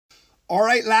All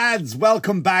right, lads,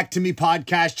 welcome back to me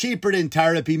podcast, Cheaper Than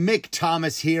Therapy. Mick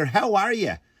Thomas here. How are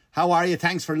you?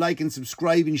 Thanks for liking,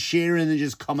 subscribing, sharing, and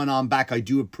just coming on back. I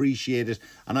do appreciate it,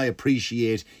 and I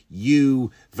appreciate you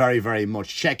very, very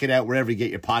much. Check it out wherever you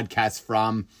get your podcasts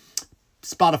from.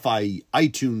 Spotify,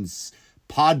 iTunes,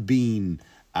 Podbean,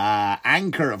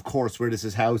 Anchor, of course, where this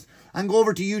is housed. And go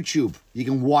over to YouTube. You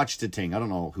can watch the thing. I don't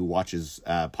know who watches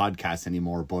podcasts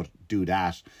anymore, but do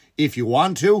that if you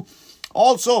want to.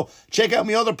 Also, check out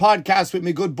my other podcast with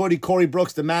my good buddy Corey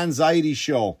Brooks, The Manxiety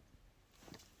Show.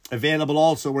 Available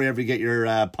also wherever you get your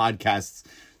podcasts.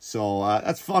 So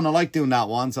that's fun. I like doing that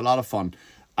one. It's a lot of fun.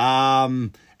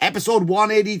 Episode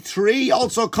 183.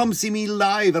 Also, come see me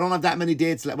live. I don't have that many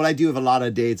dates. Well, I do have a lot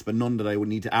of dates, but none that I would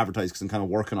need to advertise because I'm kind of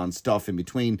working on stuff in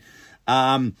between.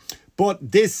 But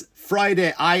this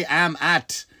Friday, I am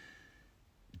at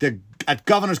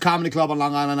Governor's Comedy Club on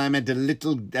Long Island. I'm at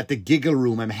the Giggle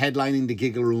Room. I'm headlining the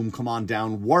Giggle Room. Come on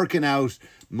down. Working out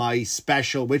my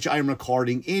special, which I'm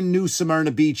recording in New Smyrna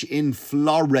Beach in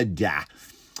Florida.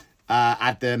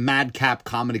 At the Madcap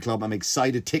Comedy Club. I'm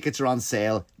excited. Tickets are on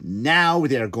sale now.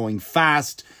 They're going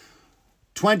fast.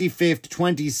 25th,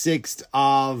 26th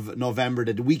of November,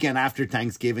 the weekend after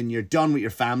Thanksgiving. You're done with your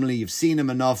family. You've seen them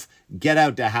enough. Get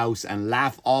out the house and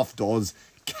laugh off those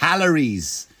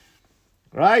calories.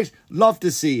 Right? Love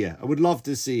to see you. I would love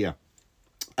to see you.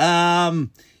 Yeah,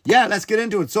 let's get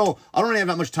into it. So, I don't really have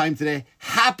that much time today.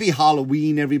 Happy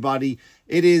Halloween, everybody.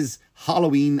 It is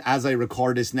Halloween as I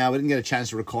record this now. I didn't get a chance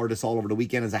to record this all over the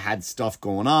weekend as I had stuff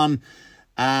going on.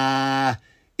 Halloween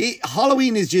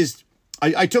is just...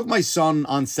 I took my son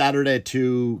on Saturday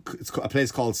to a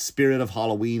place called Spirit of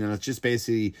Halloween, and it's just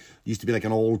basically used to be like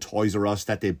an old Toys R Us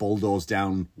that they bulldoze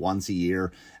down once a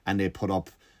year, and they put up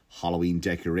Halloween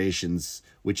decorations,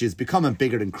 which is becoming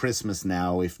bigger than Christmas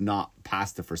now, if not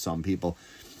past it for some people.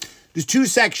 There's two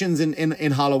sections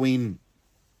in Halloween,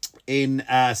 in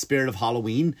Spirit of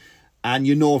Halloween, and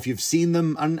you know if you've seen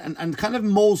them, and kind of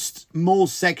most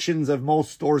sections of most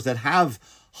stores that have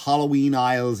Halloween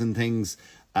aisles and things,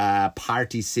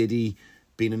 Party City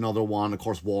being another one, of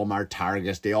course Walmart,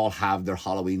 Target, they all have their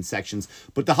Halloween sections.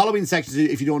 But the Halloween sections,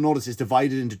 if you don't notice, is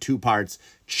divided into two parts.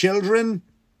 Children,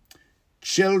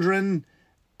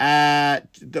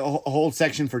 the whole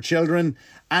section for children,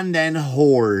 and then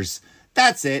whores.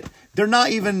 That's it. They're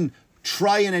not even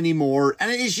trying anymore.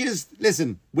 And it's just,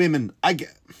 listen, women,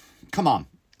 come on,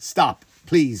 stop,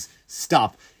 please,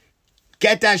 stop.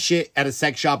 Get that shit at a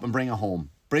sex shop and bring it home.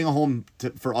 Bring it home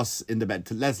for us in the bed.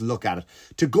 Let's look at it.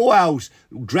 To go out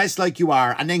dressed like you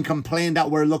are and then complain that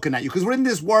we're looking at you. Because we're in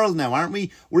this world now, aren't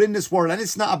we? We're in this world. And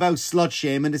it's not about slut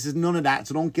shaming. This is none of that.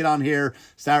 So don't get on here,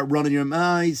 start running your...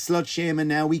 he's slut shaming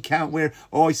now. We can't wear...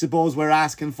 I suppose we're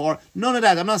asking for... None of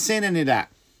that. I'm not saying any of that.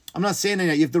 You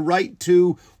have the right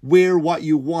to wear what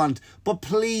you want. But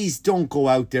please don't go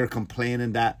out there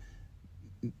complaining that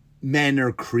men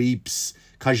are creeps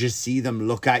because you see them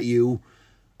look at you.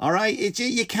 All right,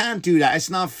 you can't do that. It's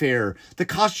not fair. The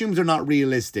costumes are not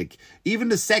realistic. Even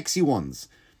the sexy ones.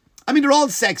 I mean, they're all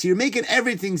sexy. You're making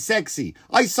everything sexy.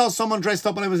 I saw someone dressed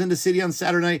up when I was in the city on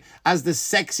Saturday night as the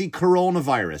sexy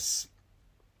coronavirus.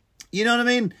 You know what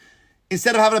I mean?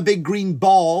 Instead of having a big green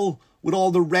ball with all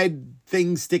the red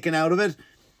things sticking out of it,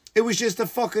 it was just a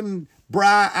fucking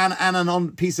bra and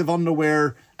a piece of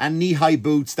underwear and knee-high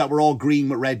boots that were all green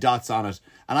with red dots on it.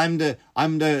 And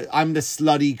I'm the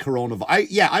slutty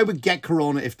coronavirus. I would get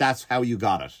corona if that's how you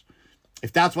got it.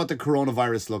 If that's what the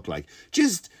coronavirus looked like.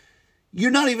 Just,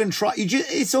 you're not even trying.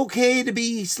 It's okay to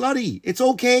be slutty. It's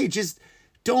okay. Just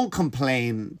don't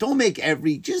complain. Don't make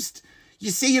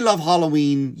you say you love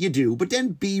Halloween. You do. But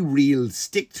then be real.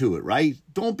 Stick to it, right?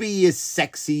 Don't be a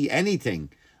sexy anything.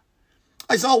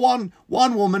 I saw one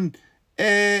woman,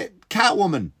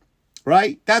 Catwoman,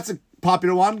 right? That's a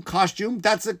popular one, costume.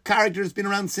 That's a character that's been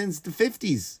around since the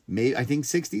 50s, maybe, I think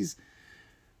 60s.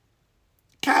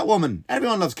 Catwoman.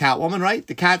 Everyone loves Catwoman, right?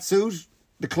 The cat suit,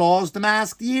 the claws, the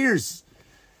mask, the ears.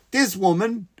 This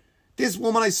woman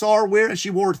I saw her wear, and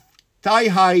she wore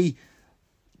thigh-high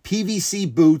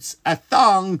PVC boots, a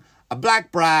thong, a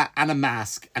black bra, and a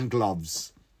mask and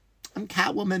gloves. I'm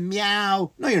Catwoman,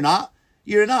 meow. No, you're not.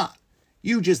 You're not.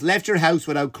 You just left your house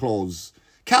without clothes.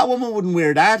 Catwoman wouldn't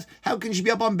wear that. How can she be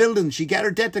up on buildings? She get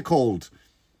her death to cold.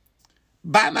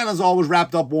 Batman is always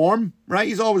wrapped up warm, right?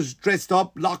 He's always dressed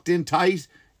up, locked in tight,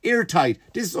 airtight.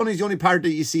 This is only the only part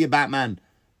that you see of Batman.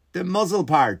 The muzzle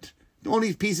part. The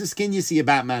only piece of skin you see of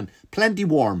Batman. Plenty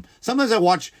warm. Sometimes I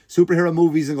watch superhero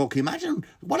movies and go, can you imagine,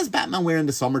 what does Batman wear in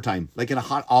the summertime? Like in a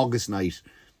hot August night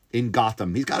in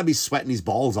Gotham. He's got to be sweating his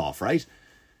balls off, right?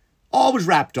 Always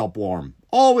wrapped up warm.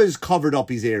 Always covered up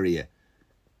his area.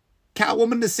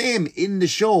 Catwoman the same in the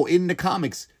show, in the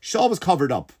comics. She's always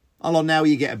covered up. Although now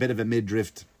you get a bit of a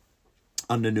midriff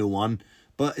on the new one.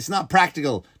 But it's not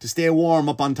practical to stay warm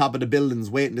up on top of the buildings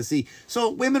waiting to see. So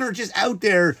women are just out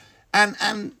there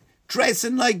and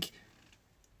dressing like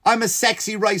I'm a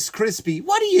sexy Rice Krispie.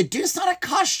 What do you do? It's not a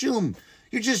costume.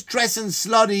 You're just dressing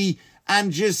slutty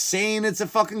and just saying it's a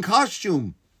fucking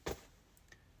costume.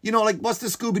 You know, like, what's the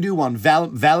Scooby-Doo one?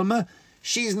 Velma?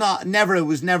 She's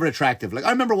was never attractive. Like,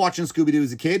 I remember watching Scooby-Doo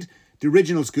as a kid. The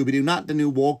original Scooby-Doo, not the new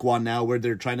woke one now where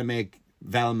they're trying to make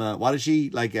Velma, what is she?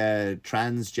 Like a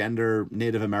transgender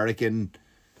Native American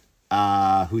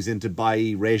who's into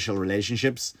biracial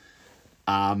relationships.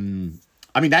 I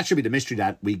mean, that should be the mystery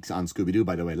that week's on Scooby-Doo,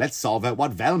 by the way. Let's solve out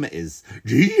what Velma is.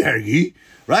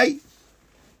 Right?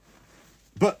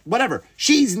 But whatever.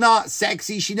 She's not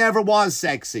sexy. She never was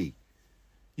sexy.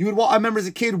 I remember as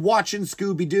a kid watching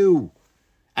Scooby-Doo.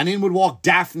 And in would walk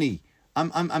Daphne.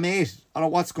 I'm 8. I don't know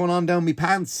what's going on down my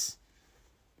pants.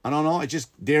 I don't know.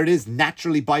 There it is,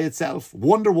 naturally by itself.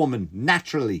 Wonder Woman,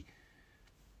 naturally.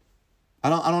 I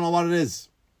don't know what it is.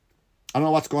 I don't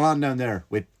know what's going on down there.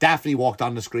 With Daphne walked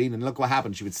on the screen and look what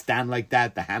happened. She would stand like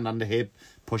that, the hand on the hip,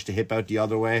 push the hip out the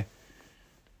other way.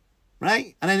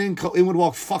 Right? And then in would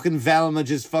walk fucking Velma,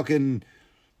 just fucking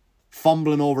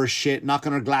fumbling over shit,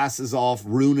 knocking her glasses off,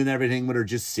 ruining everything with her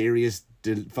just serious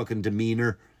fucking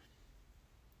demeanor.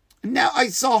 And now I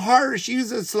saw her. She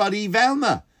was a slutty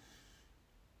Velma.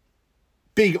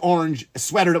 Big orange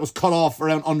sweater that was cut off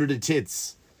around under the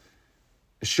tits.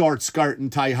 A short skirt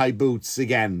and tie-high boots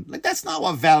again. Like, that's not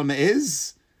what Velma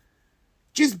is.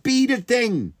 Just be the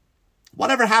thing.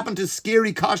 Whatever happened to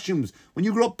scary costumes? When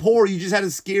you grew up poor, you just had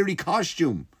a scary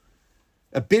costume.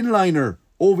 A bin liner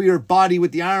over your body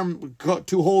with the arm, cut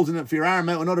 2 holes in it for your arm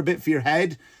out, another bit for your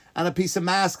head, and a piece of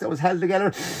mask that was held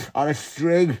together on a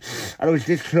string, and it was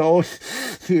this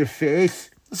close to your face.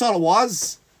 That's all it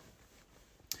was.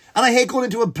 And I hate going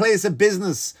into a place of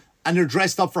business and they're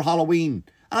dressed up for Halloween.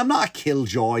 And I'm not a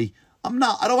killjoy. I don't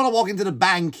want to walk into the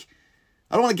bank.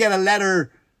 I don't want to get a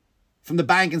letter from the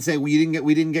bank and say, well,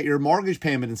 we didn't get your mortgage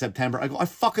payment in September. I go,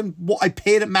 I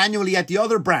paid it manually at the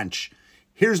other branch.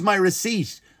 Here's my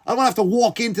receipt. I don't want to have to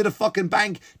walk into the fucking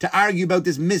bank to argue about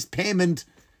this missed payment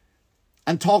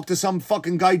and talk to some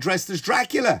fucking guy dressed as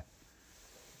Dracula.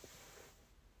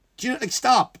 Do you know, like,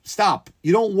 stop.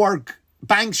 You don't work.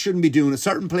 Banks shouldn't be doing it.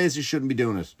 Certain places shouldn't be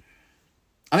doing it.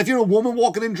 And if you're a woman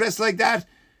walking in dressed like that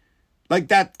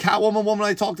Catwoman woman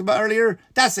I talked about earlier,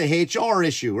 that's a HR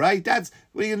issue, right? That's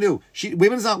what are you gonna do?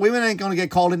 Women ain't gonna get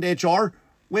called into HR.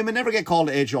 Women never get called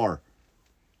to HR.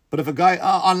 But if a guy,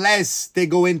 unless they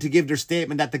go in to give their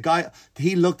statement that the guy,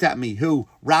 he looked at me, who?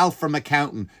 Ralph from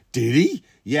accounting. Did he?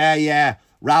 Yeah.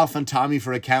 Ralph and Tommy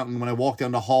for accounting, when I walked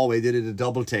down the hallway, they did a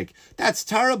double take. That's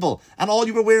terrible. And all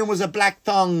you were wearing was a black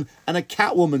thong and a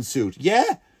Catwoman suit.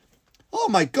 Yeah? Oh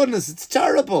my goodness, it's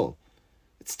terrible.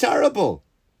 It's terrible.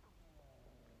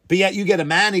 But yet you get a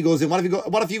man, he goes in, what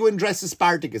if you go and dress as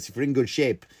Spartacus if you're in good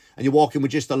shape and you walk in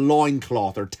with just a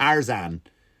loincloth or Tarzan?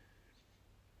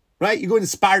 Right? You go in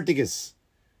Spartacus.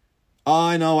 Oh,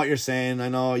 I know what you're saying. I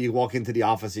know you walk into the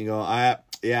office and you go,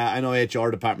 yeah, I know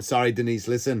HR department. Sorry, Denise,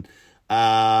 listen.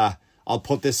 I'll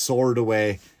put this sword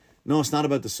away. No, it's not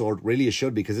about the sword. Really, it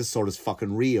should be, because this sword is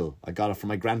fucking real. I got it from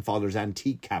my grandfather's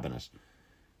antique cabinet.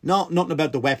 No, nothing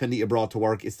about the weapon that you brought to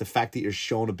work. It's the fact that you're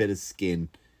showing a bit of skin.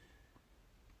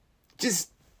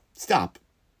 Just stop.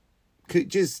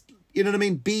 Just, you know what I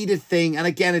mean? Be the thing. And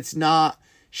again, it's not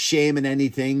shaming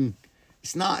anything.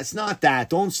 It's not that.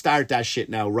 Don't start that shit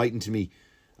now, writing to me.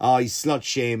 Oh, he's slut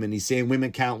shaming. He's saying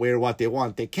women can't wear what they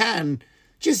want. They can.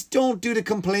 Just don't do the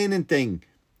complaining thing.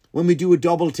 When we do a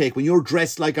double take, when you're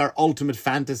dressed like our ultimate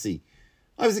fantasy.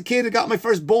 I was a kid who got my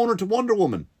first boner to Wonder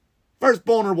Woman. First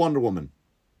boner Wonder Woman.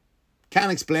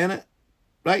 Can't explain it.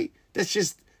 Right? That's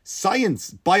just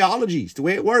science. Biology. It's the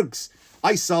way it works.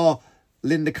 I saw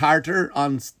Linda Carter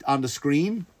on the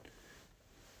screen.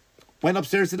 Went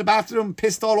upstairs to the bathroom,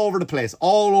 pissed all over the place.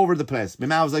 All over the place. My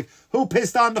mom was like, who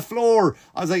pissed on the floor?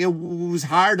 I was like, it was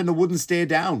hard and it wouldn't stay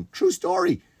down. True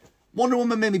story. Wonder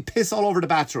Woman made me piss all over the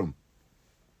bathroom.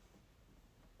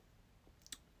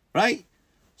 Right?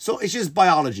 So it's just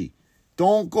biology.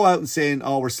 Don't go out and saying,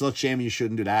 oh, we're slut shaming, you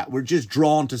shouldn't do that. We're just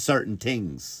drawn to certain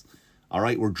things. All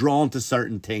right? We're drawn to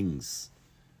certain things.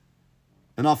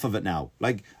 Enough of it now.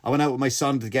 Like, I went out with my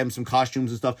son to get him some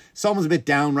costumes and stuff. Someone's a bit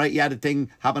down, right? He had a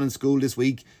thing happen in school last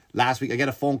week. I get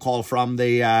a phone call from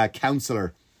the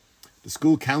counsellor. The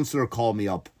school counsellor called me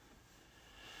up.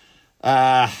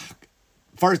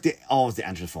 First, they always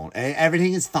answer the phone.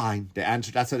 Everything is fine.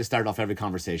 That's how they start off every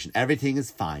conversation. Everything is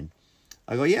fine.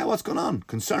 I go, yeah, what's going on?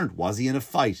 Concerned. Was he in a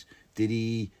fight? Did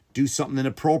he do something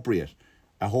inappropriate?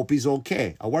 I hope he's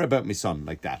okay. I worry about my son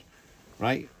like that,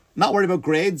 right? Not worried about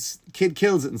grades. Kid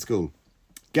kills it in school.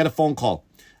 Get a phone call.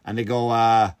 And they go,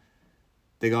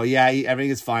 yeah,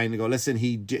 everything is fine. They go, listen,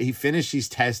 he finished his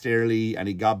test early and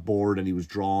he got bored and he was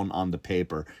drawn on the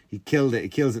paper. He killed it. He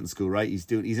kills it in school, right?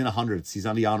 He's in the hundreds. He's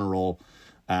on the honor roll.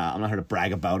 I'm not here to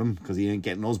brag about him because he ain't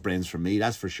getting those brains from me.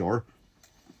 That's for sure.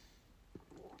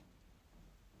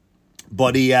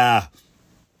 But he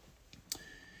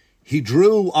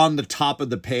drew on the top of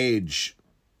the page.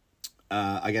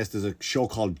 I guess there's a show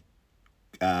called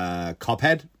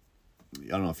Cuphead. I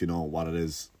don't know if you know what it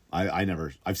is.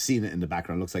 I've seen it in the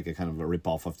background. It looks like a kind of a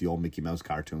rip-off of the old Mickey Mouse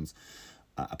cartoons.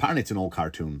 Apparently it's an old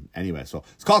cartoon anyway. So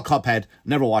it's called Cuphead.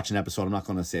 Never watched an episode. I'm not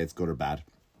going to say it's good or bad.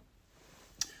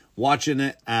 Watching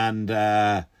it, and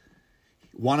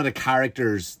one of the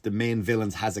characters, the main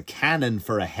villains, has a cannon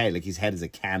for a head. Like his head is a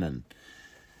cannon.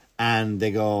 And they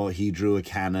go, he drew a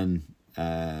cannon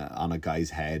on a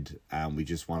guy's head. And we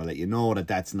just want to let you know that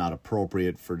that's not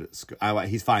appropriate for the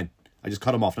he's fine. I just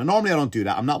cut him off. Now, normally I don't do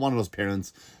that. I'm not one of those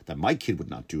parents that my kid would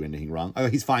not do anything wrong. I go,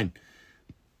 he's fine.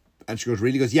 And she goes,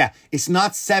 really? Goes, yeah, it's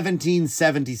not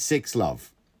 1776,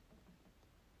 love.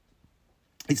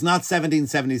 It's not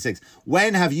 1776.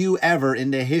 When have you ever,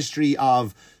 in the history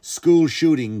of school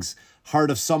shootings, heard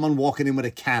of someone walking in with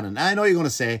a cannon? I know you're going to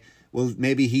say, well,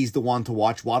 maybe he's the one to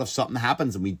watch. What if something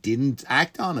happens and we didn't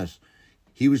act on it?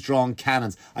 He was drawing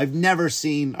cannons. I've never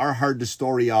seen or heard the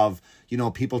story of,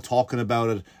 people talking about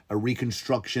it, a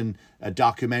reconstruction, a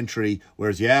documentary,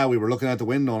 whereas, yeah, we were looking out the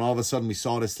window and all of a sudden we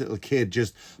saw this little kid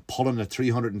just pulling a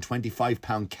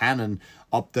 325-pound cannon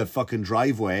up the fucking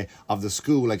driveway of the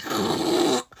school, like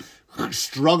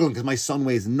struggling, because my son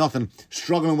weighs nothing,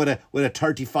 struggling with a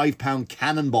 35-pound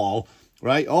cannonball,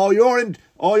 right?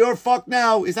 You're fucked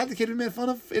now. Is that the kid we made fun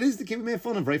of? It is the kid we made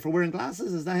fun of, right? For wearing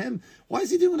glasses. Is that him? Why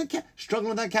is he doing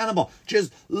struggling with that cannonball?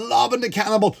 Just lobbing the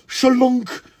cannonball,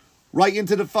 shalunk, right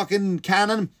into the fucking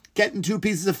cannon, getting 2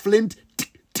 pieces of flint,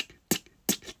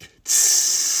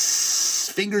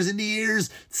 fingers in the ears,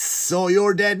 so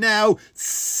you're dead now.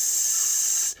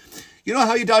 You know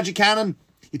how you dodge a cannon?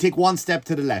 You take 1 step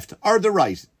to the left, or the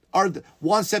right, or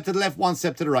 1 step to the left, 1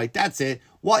 step to the right. That's it.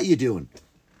 What are you doing?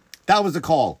 That was the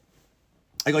call.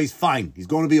 I go, he's fine. He's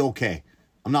going to be okay.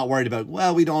 I'm not worried about,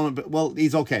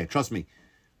 he's okay. Trust me.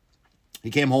 He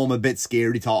came home a bit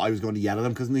scared. He thought I was going to yell at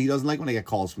him because he doesn't like when I get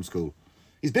calls from school.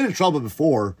 He's been in trouble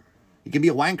before. He can be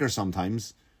a wanker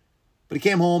sometimes. But he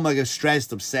came home like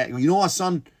stressed, upset. You know what,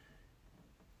 son?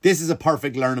 This is a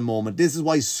perfect learning moment. This is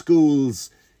why schools,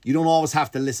 you don't always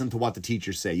have to listen to what the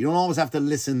teachers say. You don't always have to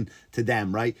listen to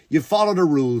them, right? You follow the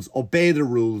rules, obey the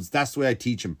rules. That's the way I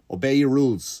teach them. Obey your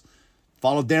rules.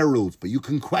 Follow their rules. But you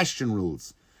can question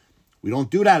rules. We don't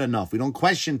do that enough. We don't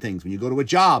question things. When you go to a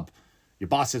job, your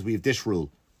boss says we have this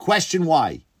rule. Question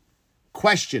why.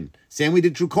 Question. Same we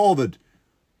did through COVID.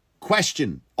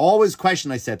 Question. Always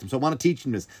question, I said to him. So I want to teach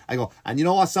him this. I go, and you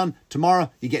know what, son? Tomorrow,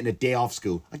 you're getting a day off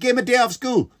school. I gave him a day off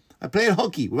school. I played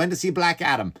hooky. We went to see Black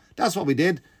Adam. That's what we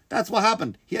did. That's what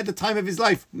happened. He had the time of his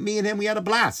life. Me and him, we had a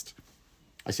blast.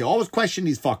 I say, always question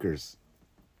these fuckers.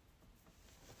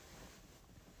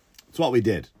 That's what we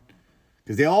did.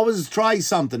 Because they always try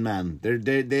something, man.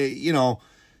 They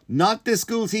not the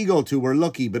schools he go to, we're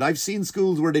lucky, but I've seen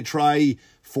schools where they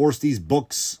force these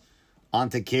books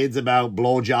onto kids about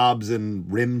blowjobs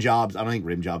and rim jobs. I don't think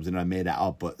rim jobs, I made that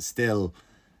up, but still,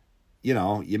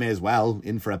 you may as well,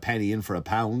 in for a penny, in for a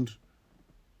pound,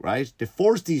 right? They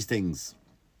force these things.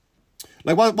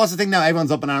 Like, what's the thing now?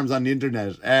 Everyone's up in arms on the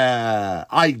internet.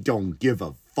 I don't give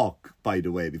a fuck, by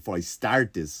the way, before I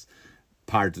start this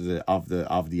part of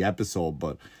the episode,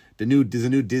 but there's a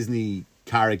new Disney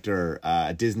character,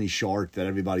 a Disney short that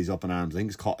everybody's up in arms. I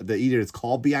think it's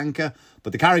called Bianca,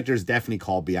 but the character is definitely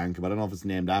called Bianca, but I don't know if it's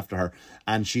named after her.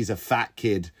 And she's a fat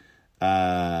kid,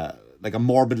 like a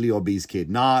morbidly obese kid.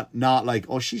 Not like,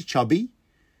 oh, she's chubby.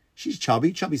 She's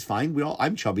chubby. Chubby's fine.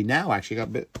 I'm chubby now. Actually, got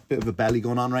a bit of a belly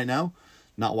going on right now.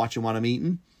 Not watching what I'm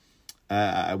eating.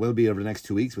 I will be over the next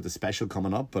 2 weeks with a special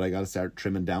coming up, but I got to start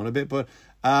trimming down a bit. But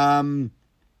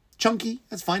chunky,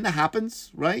 that's fine. That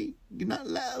happens, right? You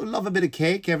love a bit of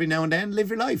cake every now and then. Live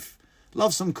your life.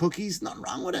 Love some cookies. Nothing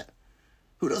wrong with it.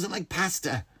 Who doesn't like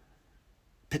pasta?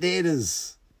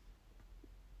 Potatoes.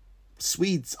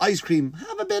 Sweets. Ice cream.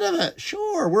 Have a bit of it.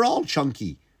 Sure, we're all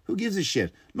chunky. Who gives a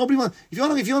shit? Nobody wants. If you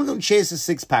want to go and chase a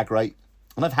 6-pack, right?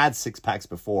 And I've had 6-packs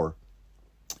before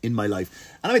in my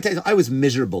life. And let me tell you something, I was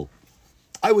miserable.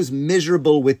 I was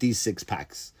miserable with these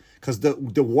 6-packs. Because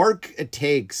the work it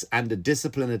takes and the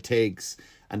discipline it takes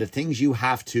and the things you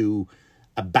have to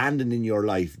abandoning your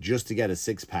life just to get a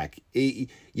six-pack.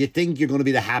 You think you're going to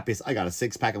be the happiest. I got a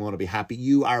six-pack, I'm going to be happy.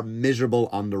 You are miserable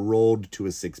on the road to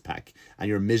a six-pack, and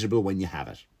you're miserable when you have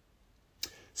it.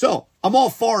 So, I'm all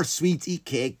for sweets, eat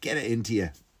cake, get it into you.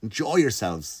 Enjoy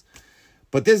yourselves.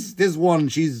 But this one,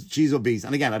 she's obese.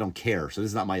 And again, I don't care, so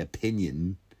this is not my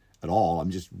opinion at all. I'm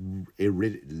just... I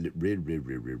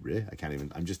can't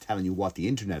even... I'm just telling you what the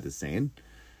internet is saying.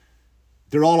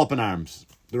 They're all up in arms.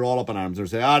 They're all up in arms. They're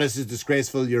saying, this is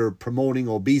disgraceful. You're promoting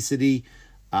obesity.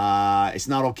 It's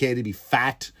not okay to be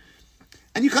fat.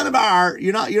 And you kind of are.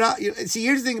 You're not. See,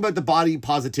 here's the thing about the body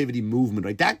positivity movement,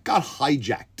 right? That got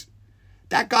hijacked.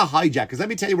 Because let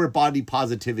me tell you where body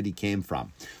positivity came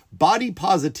from. Body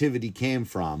positivity came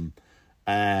from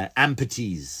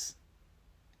amputees.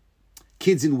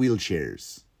 Kids in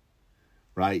wheelchairs.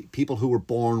 Right? People who were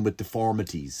born with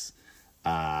deformities.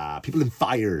 People in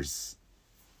fires.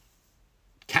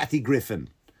 Kathy Griffin.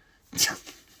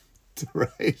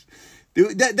 Right?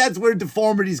 That's where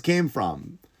deformities came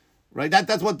from. Right?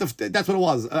 That's what it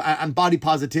was. And body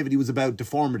positivity was about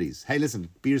deformities. Hey, listen,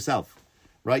 be yourself.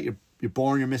 Right? You're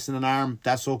born, you're missing an arm.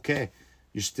 That's okay.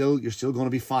 You're still going to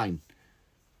be fine.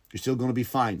 You're still going to be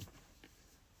fine.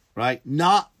 Right?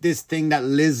 Not this thing that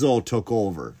Lizzo took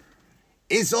over.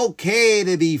 It's okay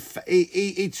to be...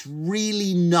 It's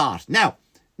really not. Now,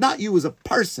 not you as a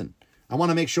person. I want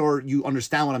to make sure you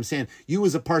understand what I'm saying. You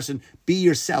as a person, be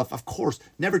yourself. Of course,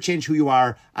 never change who you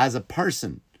are as a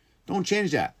person. Don't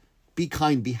change that. Be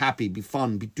kind, be happy, be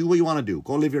fun. Do what you want to do.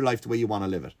 Go live your life the way you want to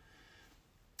live it.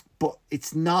 But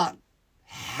it's not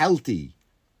healthy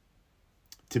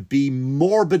to be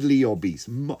morbidly obese.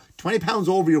 20 pounds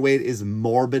over your weight is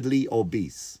morbidly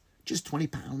obese. Just 20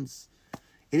 pounds.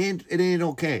 It ain't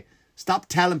okay. Stop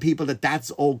telling people that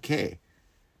that's okay.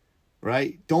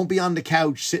 Right? Don't be on the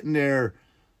couch sitting there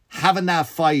having that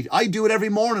fight. I do it every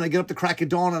morning. I get up the crack of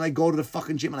dawn and I go to the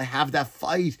fucking gym and I have that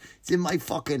fight. It's in my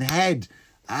fucking head.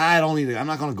 I don't need it. I'm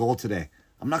not going to go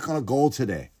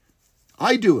today.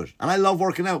 I do it. And I love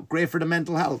working out. Great for the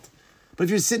mental health. But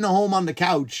if you're sitting at home on the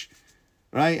couch,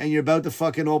 right, and you're about to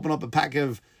fucking open up a pack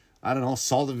of, I don't know,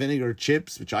 salt and vinegar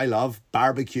chips, which I love,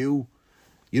 barbecue.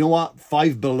 You know what?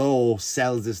 Five Below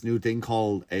sells this new thing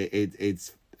called,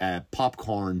 it's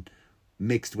popcorn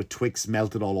mixed with Twix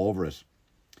melted all over it.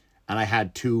 And I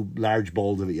had 2 large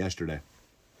bowls of it yesterday.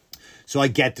 So I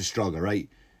get the struggle, right?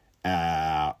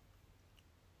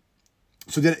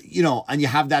 So that, you know, and you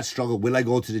have that struggle. Will I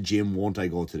go to the gym? Won't I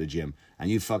go to the gym? And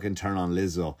you fucking turn on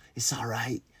Lizzo. It's all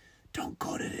right. Don't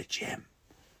go to the gym.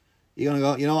 You're going to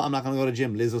go, you know, I'm not going to go to the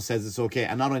gym. Lizzo says it's okay.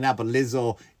 And not only that, but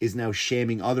Lizzo is now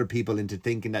shaming other people into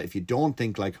thinking that if you don't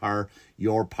think like her,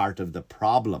 you're part of the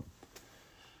problem.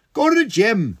 Go to the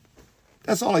gym.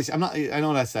 That's all I say. I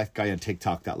know that's that guy on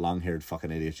TikTok, that long-haired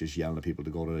fucking idiot just yelling at people to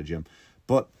go to the gym.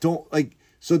 But don't, like,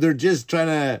 so they're just trying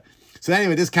to... So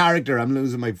anyway, this character, I'm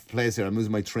losing my place here. I'm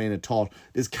losing my train of thought.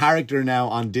 This character now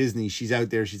on Disney, she's out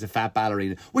there. She's a fat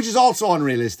ballerina, which is also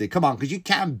unrealistic. Come on, because you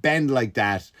can't bend like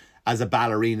that as a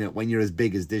ballerina when you're as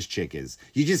big as this chick is.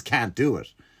 You just can't do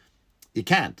it. You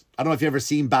can't. I don't know if you've ever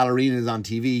seen ballerinas on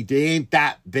TV. They ain't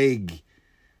that big.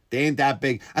 And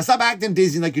stop acting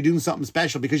Disney like you're doing something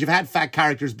special, because you've had fat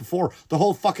characters before. The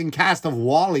whole fucking cast of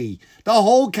WALL-E.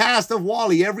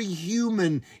 Every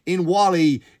human in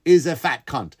WALL-E is a fat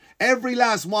cunt. Every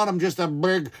last one of them just a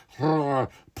big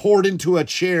poured into a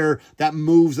chair that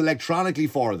moves electronically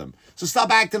for them. So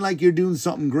stop acting like you're doing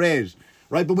something great,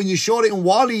 right? But when you showed it in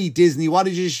WALL-E, Disney, what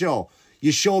did you show?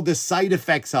 You showed the side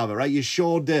effects of it, right? You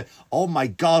showed the, oh my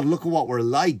God, look at what we're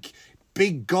like.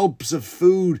 Big gulps of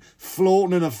food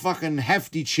floating in a fucking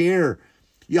hefty chair.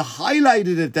 You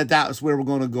highlighted it that that's where we're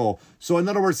going to go. So in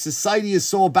other words, society is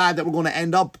so bad that we're going to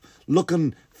end up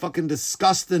looking fucking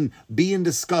disgusting, being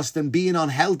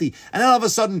unhealthy. And then all of a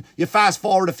sudden, you fast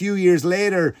forward a few years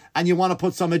later and you want to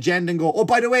put some agenda and go, oh,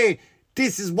 by the way,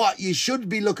 this is what you should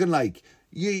be looking like.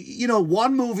 You know,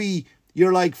 one movie,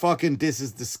 you're like, fucking, this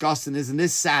is disgusting. Isn't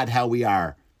this sad how we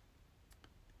are?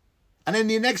 And then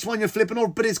the next one you're flipping over,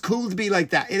 but it's cool to be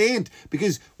like that. It ain't,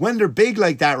 because when they're big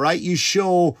like that, right, you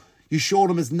show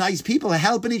them as nice people,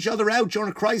 helping each other out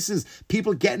during a crisis,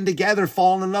 people getting together,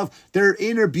 falling in love. Their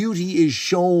inner beauty is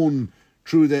shown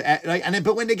through the, right? And then,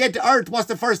 but when they get to Earth, what's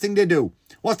the first thing they do?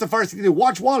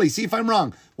 Watch WALL-E, see if I'm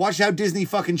wrong. Watch how Disney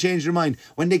fucking changed their mind.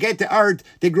 When they get to Earth,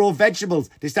 they grow vegetables,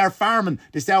 they start farming,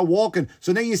 they start walking.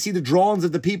 So then you see the drawings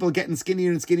of the people getting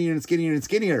skinnier and skinnier and skinnier and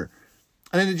skinnier.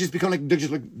 And then they just become like, they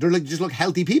just look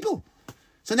healthy people.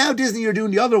 So now Disney, you're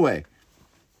doing the other way.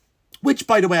 Which,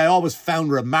 by the way, I always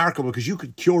found remarkable, because you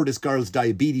could cure this girl's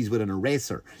diabetes with an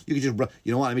eraser. You could just,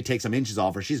 you know what, let me take some inches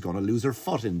off her. She's going to lose her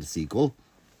foot in the sequel.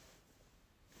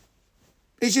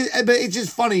 It's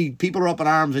just funny. People are up in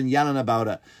arms and yelling about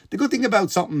it. The good thing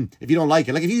about something, if you don't like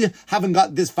it, like if you haven't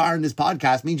got this far in this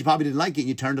podcast, means you probably didn't like it and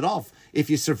you turned it off. If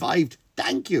you survived,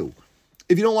 thank you.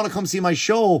 If you don't want to come see my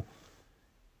show,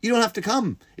 you don't have to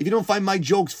come. If you don't find my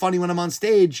jokes funny when I'm on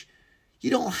stage, you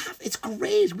don't have. It's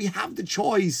great. We have the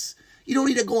choice. You don't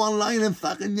need to go online and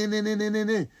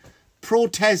fucking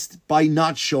protest by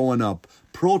not showing up.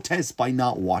 Protest by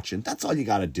not watching. That's all you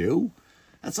got to do.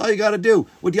 That's all you got to do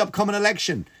with the upcoming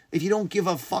election. If you don't give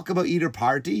a fuck about either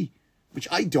party, which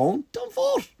I don't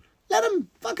vote. Let them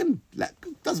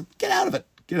get out of it.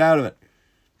 Get out of it.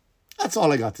 That's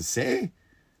all I got to say.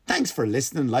 Thanks for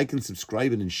listening, liking,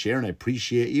 subscribing and sharing. I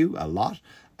appreciate you a lot.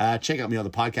 Check out my other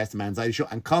podcast, The Manxiety Show,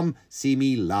 and come see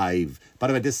me live. By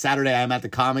the way, this Saturday I'm at the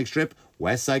Comic Strip,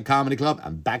 West Side Comedy Club,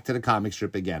 and back to the Comic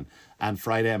Strip again. And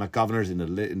Friday I'm at Governor's in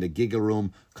the Giggle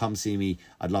Room. Come see me.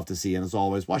 I'd love to see you. And as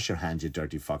always, wash your hands, you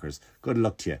dirty fuckers. Good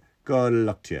luck to you. Good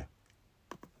luck to you.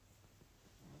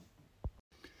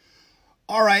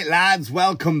 All right, lads,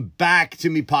 welcome back to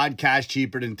me podcast,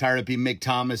 Cheaper Than Therapy. Mick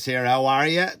Thomas here. How are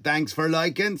you? Thanks for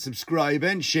liking,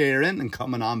 subscribing, sharing, and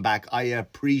coming on back. I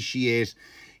appreciate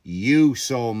you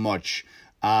so much.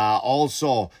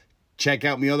 Also, check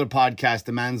out my other podcast,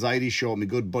 The Manxiety Show, my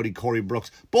good buddy Corey Brooks.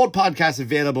 Both podcasts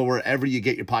available wherever you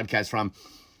get your podcasts from.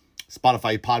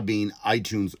 Spotify, Podbean,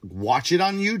 iTunes. Watch it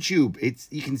on YouTube.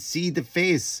 You can see the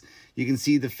face. You can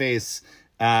see the face.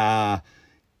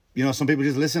 You know, some people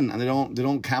just listen and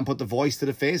they can't put the voice to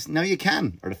the face. Now you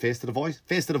can. Or the face to the voice.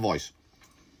 Face to the voice.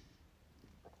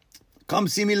 Come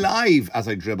see me live as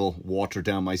I dribble water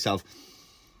down myself.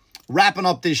 Wrapping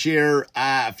up this year,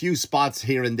 a few spots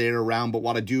here and there around, but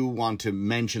what I do want to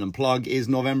mention and plug is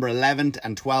November 11th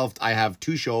and 12th. I have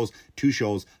 4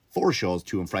 shows,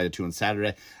 2 on Friday, 2 on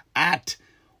Saturday, at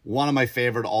one of my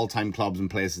favorite all-time clubs and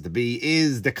places to be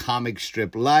is the Comic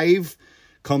Strip Live.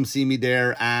 Come see me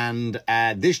there. And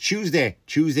this Tuesday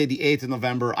the 8th of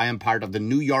November, I am part of the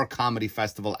New York Comedy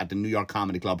Festival at the New York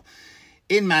Comedy Club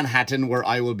in Manhattan, where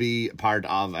I will be part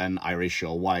of an Irish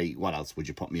show. Why? What else would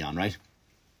you put me on, right?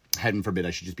 Heaven forbid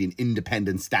I should just be an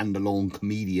independent, standalone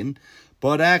comedian.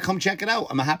 But come check it out.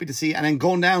 I'm happy to see you. And then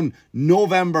going down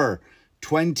November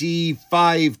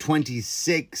 25,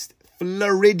 26th,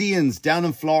 Floridians down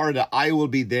in Florida. I will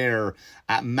be there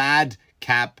at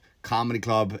Madcap Comedy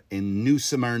Club in New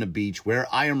Smyrna Beach, where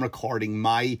I am recording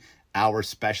my hour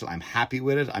special. I'm happy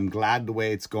with it. I'm glad the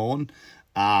way it's going.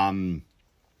 I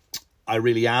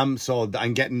really am. So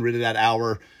I'm getting rid of that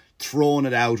hour, throwing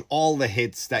it out. All the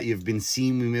hits that you've been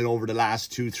seeing me with over the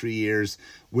last 2-3 years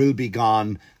will be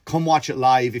gone. Come watch it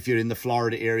live if you're in the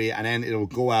Florida area, and then it'll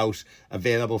go out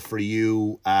available for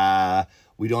you.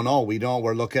 We don't know.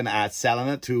 We're looking at selling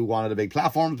it to one of the big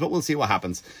platforms, but we'll see what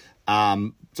happens.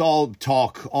 It's all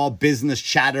talk, all business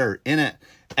chatter in it.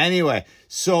 Anyway,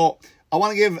 so I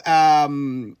want to give,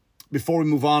 before we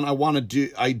move on,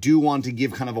 I do want to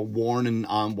give kind of a warning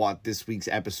on what this week's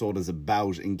episode is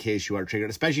about, in case you are triggered,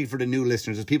 especially for the new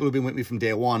listeners. There's people who've been with me from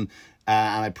day one,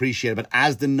 and I appreciate it. But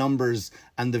as the numbers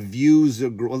and the views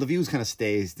grow, well, the views kind of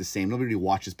stays the same. Nobody really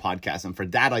watches podcasts, and for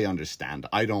that I understand.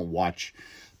 I don't watch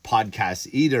podcasts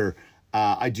either.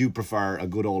 I do prefer a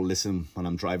good old listen when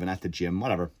I'm driving at the gym,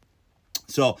 whatever.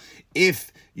 So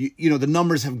if, you know, the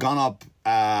numbers have gone up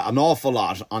an awful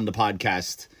lot on the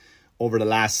podcast over the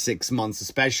last 6 months,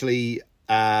 especially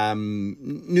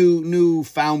new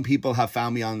found people have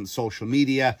found me on social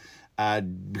media.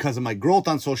 Because of my growth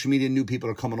on social media, new people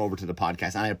are coming over to the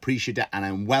podcast, and I appreciate that, and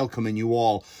I'm welcoming you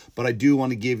all. But I do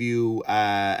want to give you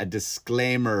a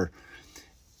disclaimer.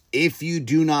 If you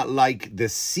do not like the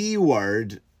C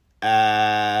word,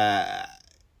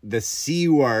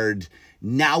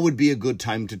 now would be a good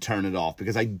time to turn it off,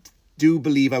 because I do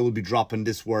believe I will be dropping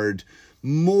this word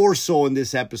more so in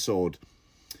this episode,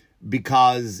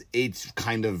 because it's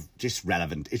kind of just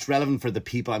relevant. It's relevant for the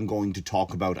people I'm going to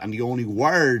talk about, and the only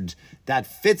word that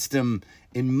fits them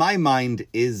in my mind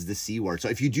is the C word. So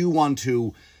if you do want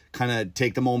to kind of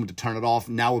take the moment to turn it off,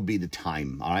 now would be the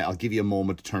time. All right, I'll give you a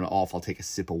moment to turn it off. I'll take a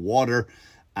sip of water,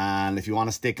 and if you want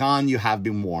to stick on, you have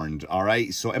been warned. All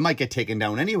right, so it might get taken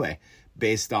down anyway,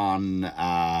 based on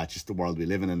just the world we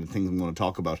live in and the things I'm going to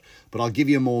talk about. But I'll give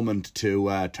you a moment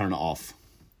to turn it off.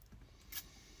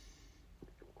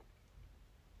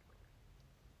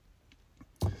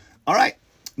 All right,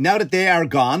 now that they are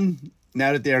gone,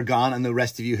 and the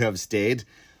rest of you who have stayed,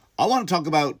 I want to talk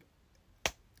about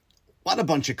what a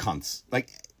bunch of cunts. Like,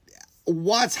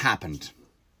 what's happened?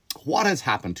 What has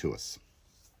happened to us?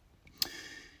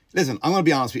 Listen, I'm going to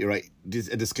be honest with you, right?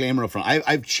 A disclaimer up front.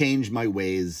 I've changed my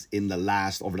ways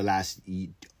over the last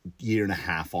year and a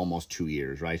half, almost 2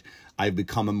 years, right? I've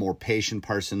become a more patient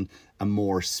person, a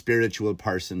more spiritual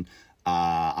person.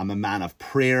 I'm a man of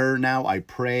prayer now. I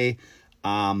pray.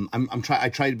 I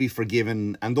try to be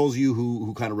forgiven. And those of you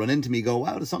who kind of run into me go,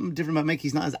 wow, there's something different about Mick.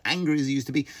 He's not as angry as he used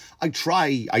to be. I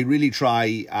really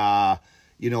try,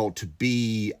 to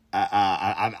be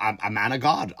a man of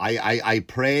God. I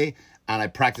pray and I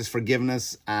practice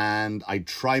forgiveness and I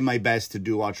try my best to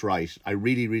do what's right. I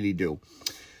really, really do.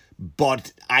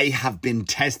 But I have been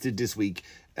tested this week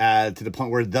to the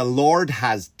point where the Lord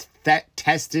has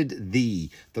tested thee.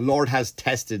 The Lord has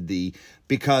tested thee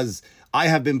because I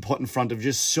have been put in front of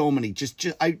just so many,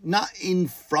 not in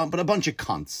front, but a bunch of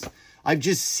cunts. I've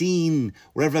just seen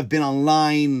wherever I've been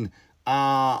online.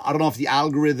 I don't know if the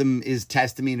algorithm is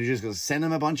testing me and it just goes, send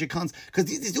them a bunch of cunts.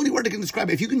 Because it's the only word I can describe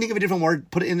it. If you can think of a different word,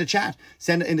 put it in the chat.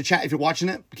 Send it in the chat. If you're watching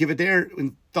it, give it there,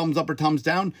 thumbs up or thumbs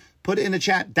down. Put it in the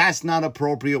chat. That's not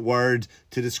appropriate word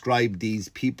to describe these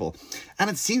people. And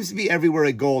it seems to be everywhere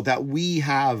I go that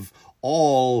we've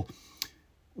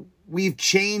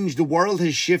changed. The world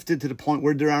has shifted to the point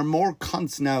where there are more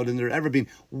cunts now than there ever been.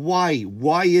 Why?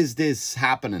 Why is this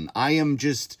happening? I am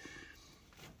just...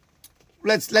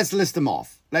 Let's list them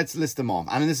off. Let's list them off.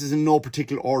 And this is in no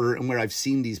particular order in where I've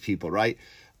seen these people, right?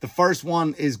 The first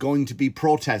one is going to be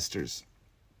protesters.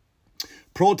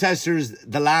 Protesters,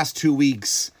 the last 2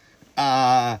 weeks,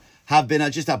 have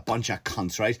been just a bunch of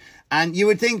cunts, right? And you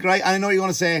would think, right? I know what you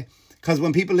want to say, because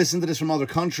when people listen to this from other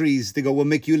countries, they go, well,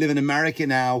 Mick, you live in America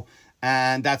now,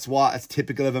 and that's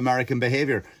typical of American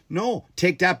behavior. No,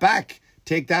 take that back.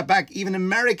 Take that back. Even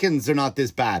Americans are not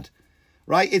this bad.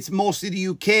 Right? It's mostly the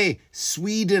UK,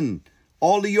 Sweden,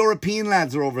 all the European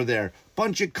lads are over there.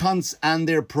 Bunch of cunts and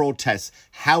their protests.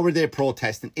 How are they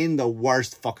protesting? In the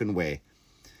worst fucking way.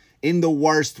 In the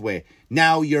worst way.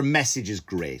 Now, your message is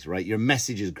great, right? Your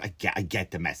message is... I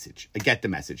get the message. I get the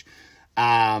message.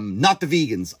 Not the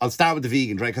vegans. I'll start with the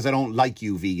vegans, right? Because I don't like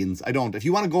you vegans. I don't. If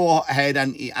you want to go ahead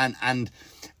and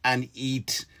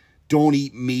eat... Don't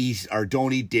eat meat or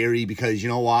don't eat dairy because you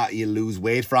know what? You lose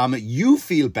weight from it. You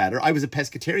feel better. I was a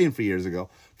pescatarian for years and years.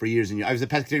 I was a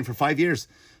pescatarian for 5 years.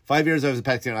 5 years I was a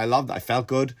pescatarian. I loved it. I felt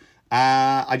good.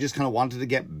 I just kind of wanted to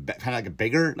get kind of like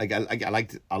bigger. Like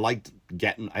I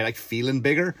like feeling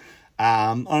bigger.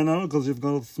 I know because you've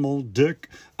got a small dick.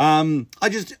 I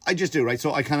just do, right?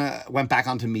 So I kind of went back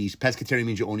onto meat. Pescatarian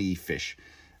means you only eat fish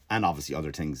and obviously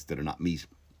other things that are not meat.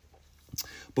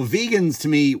 But vegans, to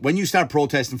me, when you start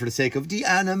protesting for the sake of the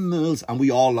animals, and we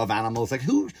all love animals, like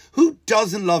who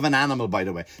doesn't love an animal, by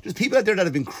the way? There's people out there that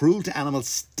have been cruel to animals,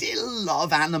 still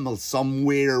love animals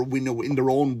somewhere, we know, in their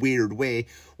own weird way.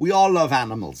 We all love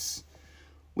animals.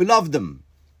 We love them.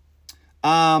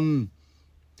 But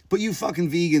you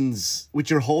fucking vegans, which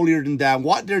are holier than thou,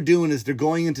 what they're doing is they're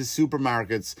going into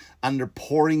supermarkets and they're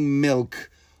pouring milk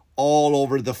all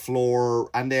over the floor,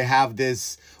 and they have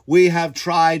this, we have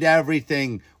tried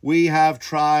everything. We have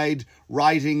tried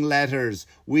writing letters.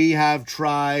 We have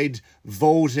tried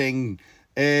voting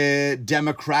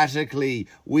democratically.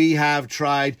 We have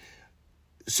tried.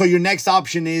 So your next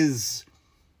option is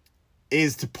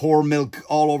to pour milk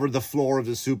all over the floor of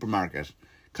the supermarket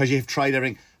because you've tried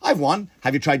everything. I've won.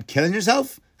 Have you tried killing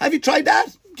yourself? Have you tried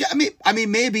that? I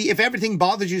mean, maybe if everything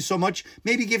bothers you so much,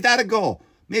 maybe give that a go.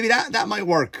 Maybe that might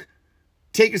work.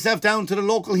 Take yourself down to the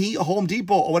local Home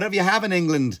Depot or whatever you have in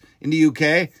England, in the UK.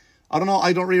 I don't know.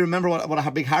 I don't really remember what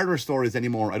a big hardware store is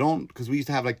anymore. I don't, because we used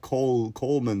to have like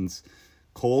Coleman's.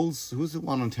 Coles? Who's the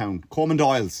one in town? Coleman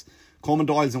Doyle's. Coleman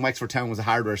Doyle's in Wexford Town was a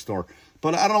hardware store.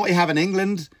 But I don't know what you have in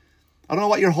England. I don't know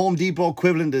what your Home Depot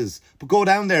equivalent is. But go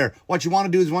down there. What you want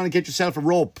to do is you want to get yourself a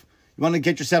rope. You want to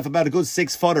get yourself about a good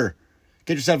 6-footer.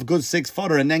 Get yourself a good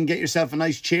 6-footer and then get yourself a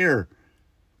nice chair.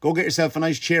 Go get yourself a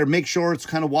nice chair. Make sure it's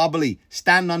kind of wobbly.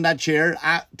 Stand on that chair.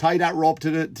 Tie that rope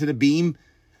to the beam.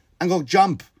 And go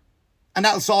jump. And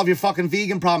that'll solve your fucking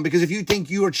vegan problem. Because if you think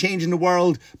you are changing the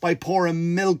world by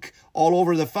pouring milk all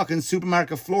over the fucking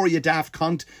supermarket floor, you daft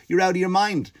cunt, you're out of your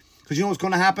mind. Because you know what's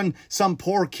going to happen? Some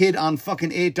poor kid on fucking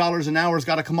 $8 an hour has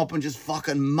got to come up and just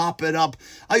fucking mop it up.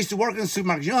 I used to work in a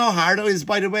supermarket. You know how hard it is,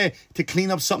 by the way, to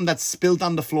clean up something that's spilled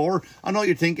on the floor? I know what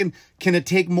you're thinking. Can it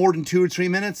take more than 2 or 3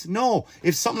 minutes? No.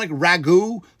 If something like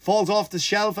ragu falls off the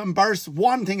shelf and bursts,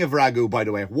 one thing of ragu, by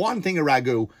the way, one thing of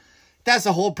ragu, that's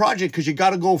a whole project because you got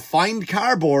to go find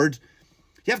cardboard.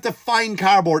 You have to find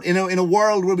cardboard in a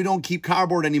world where we don't keep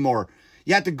cardboard anymore.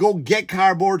 You have to go get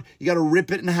cardboard. You got to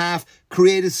rip it in half,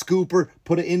 create a scooper,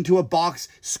 put it into a box,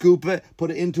 scoop it,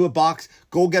 put it into a box,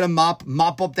 go get a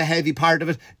mop up the heavy part of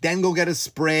it, then go get a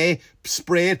spray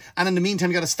it. And in the meantime,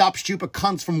 you got to stop stupid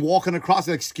cunts from walking across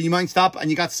it. Like, can you mind stop? And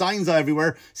you got signs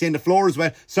everywhere saying the floor is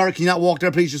wet. Sorry, can you not walk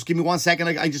there, please? Just give me 1 second.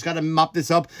 I just got to mop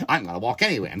this up. I'm going to walk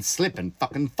anyway and slip and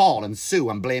fucking fall and sue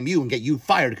and blame you and get you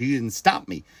fired because you didn't stop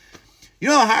me. You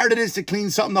know how hard it is to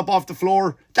clean something up off the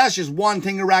floor? That's just one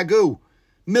thing of ragu.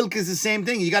 Milk is the same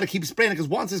thing. You got to keep spraying it because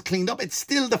once it's cleaned up,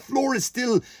 the floor is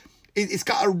still, it's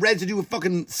got a residue of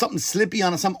fucking something slippy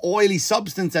on it, some oily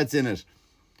substance that's in it.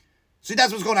 So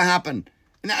that's what's going to happen.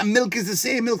 And milk is the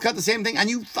same. Milk got the same thing. And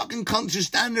you fucking cunts just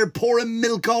stand there pouring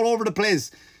milk all over the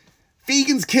place.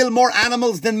 Vegans kill more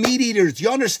animals than meat eaters. Do you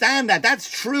understand that? That's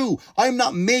true. I'm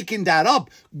not making that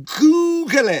up.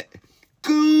 Google it.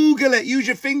 Google it. Use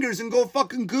your fingers and go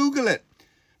fucking Google it.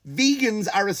 Vegans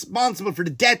are responsible for the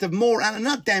death of more, and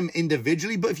not them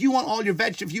individually, but if you want all your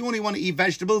if you only want to eat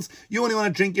vegetables, you only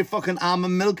want to drink your fucking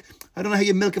almond milk. I don't know how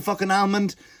you milk a fucking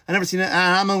almond. I've never seen an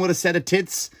almond with a set of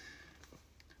tits.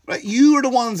 Right? You are the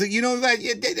ones that, you know,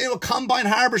 a combine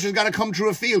harvester's got to come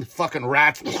through a field. Fucking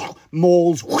rats,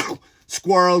 moles,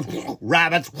 squirrels,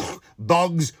 rabbits,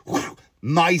 bugs,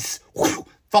 mice,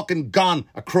 fucking gone.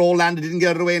 A crow landed, didn't get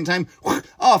out of the way in time.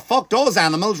 Oh, fuck those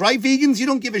animals, right, vegans? You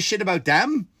don't give a shit about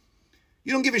them.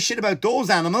 You don't give a shit about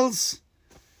those animals.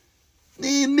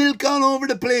 Milk all over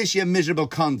the place, you miserable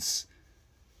cunts.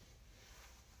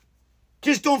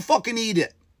 Just don't fucking eat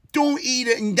it. Don't eat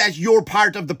it and that your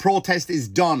part of the protest is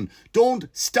done. Don't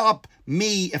stop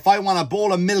me if I want a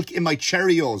bowl of milk in my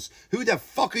Cheerios. Who the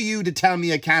fuck are you to tell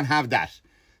me I can't have that?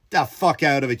 The fuck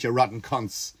out of it, you rotten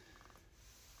cunts.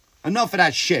 Enough of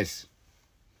that shit.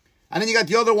 And then you got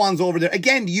the other ones over there.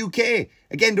 Again, the UK.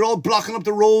 Again, they're all blocking up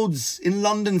the roads in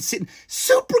London, sitting,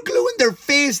 super gluing their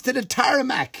face to the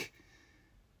tarmac.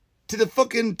 To the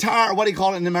fucking tar, what do you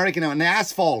call it in America now? In the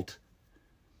asphalt.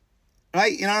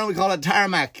 Right? You know, we call it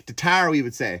tarmac. The tar, we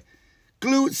would say.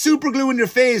 Super gluing your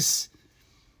face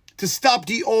to stop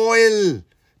the oil.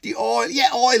 The oil.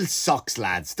 Yeah, oil sucks,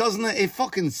 lads. Doesn't it? It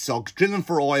fucking sucks. Drilling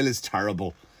for oil is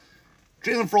terrible.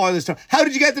 Drilling for oil is terrible. How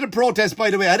did you get to the protest, by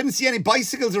the way? I didn't see any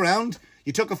bicycles around.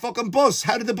 You took a fucking bus.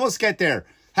 How did the bus get there?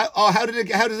 How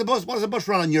does the bus, what does the bus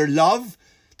run on? Your love?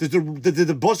 Does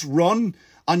the bus run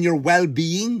on your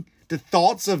well-being? The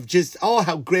thoughts of just, oh,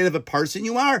 how great of a person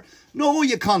you are? No,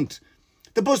 you can't.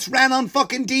 The bus ran on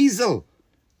fucking diesel,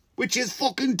 which is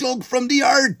fucking dug from the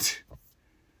earth.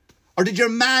 Or did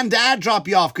your dad drop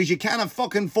you off because you can't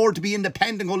fucking afford to be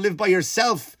independent and go live by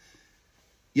yourself?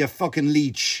 You fucking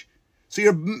leech. So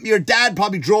your dad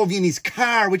probably drove you in his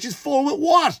car, which is full with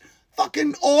what?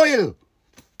 Fucking oil.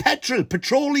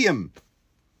 Petroleum.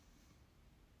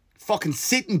 Fucking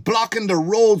sitting blocking the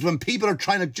roads when people are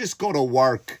trying to just go to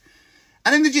work.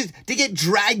 And then they get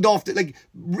dragged off.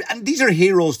 And these are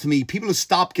heroes to me. People who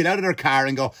stop, get out of their car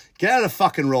and go, get out of the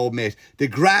fucking road, mate. They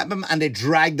grab them and they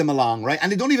drag them along, right?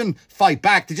 And they don't even fight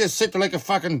back. They just sit there like a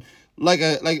fucking, like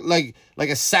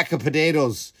a sack of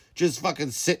potatoes. Just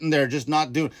fucking sitting there, just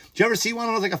not doing. Do you ever see one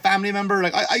of those, like a family member?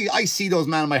 Like, I see those,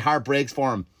 man, and my heart breaks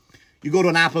for them. You go to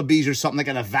an Applebee's or something, like,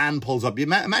 and a van pulls up. You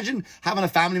imagine having a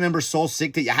family member so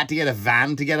sick that you had to get a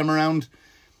van to get them around.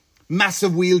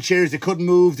 Massive wheelchairs, they couldn't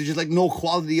move. They're just like no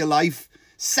quality of life.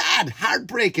 Sad,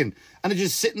 heartbreaking. And they're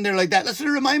just sitting there like that. That's what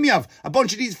it reminds me of. A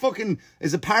bunch of these fucking,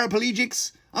 is it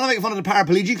paraplegics? I'm not making fun of the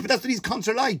paraplegics, but that's what these cunts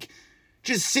are like.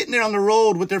 Just sitting there on the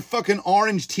road with their fucking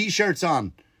orange t-shirts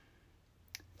on.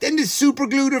 Then they super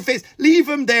glue their face. Leave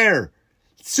them there.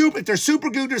 If they're super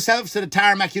glued themselves to the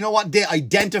tarmac, you know what? They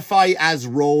identify as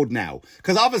road now.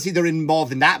 Because obviously they're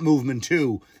involved in that movement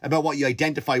too. About what you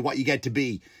identify, what you get to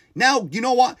be. Now, you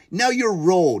know what? Now you're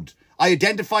road. I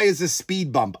identify as a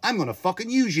speed bump. I'm going to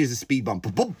fucking use you as a speed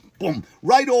bump. Boom, boom.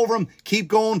 Right over them. Keep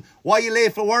going. Why are you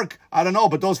late for work? I don't know,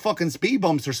 but those fucking speed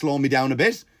bumps are slowing me down a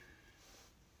bit.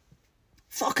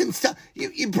 Fucking stop.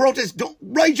 You protest. Don't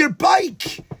ride your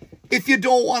bike. If you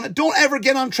don't want it. Don't ever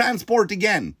get on transport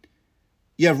again.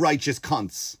 You righteous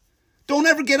cunts. Don't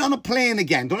ever get on a plane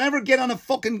again. Don't ever get on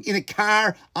in a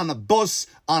car, on a bus,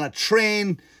 on a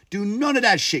train. Do none of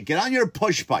that shit. Get on your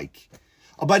push bike.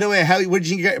 Oh, by the way, where did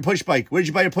you get your push bike? Where did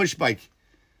you buy your push bike?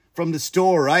 From the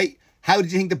store, right? How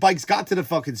did you think the bikes got to the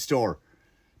fucking store?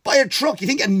 By a truck. You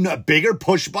think a bigger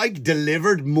push bike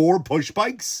delivered more push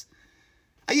bikes?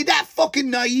 Are you that fucking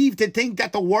naive to think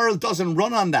that the world doesn't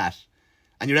run on that?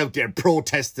 And you're out there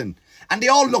protesting. And they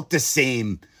all look the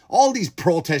same. All these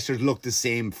protesters look the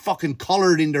same. Fucking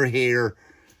coloured in their hair.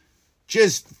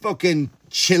 Just fucking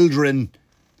children.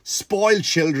 Spoiled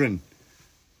children.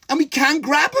 And we can't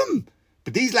grab them.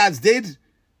 But these lads did.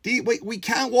 We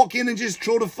can't walk in and just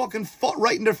throw the fucking foot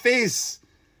right in their face.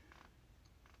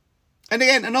 And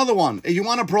again, another one. If you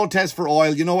want to protest for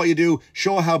oil, you know what you do?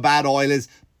 Show how bad oil is.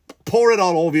 Pour it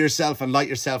all over yourself and light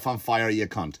yourself on fire, you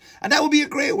cunt. And that would be a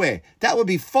great way. That would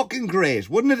be fucking great,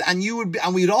 wouldn't it?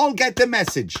 And we'd all get the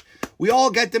message. We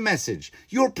all get the message.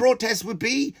 Your protest would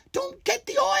be, don't get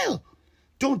the oil.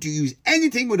 Don't use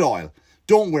anything with oil.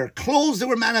 Don't wear clothes that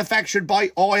were manufactured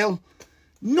by oil.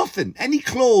 Nothing. Any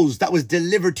clothes that was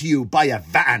delivered to you by a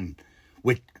van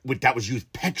with that was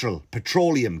used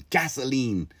petroleum,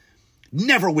 gasoline.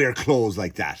 Never wear clothes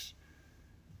like that.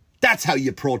 That's how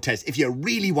you protest if you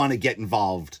really want to get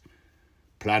involved.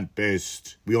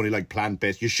 Plant-based. We only like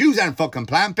plant-based. Your shoes aren't fucking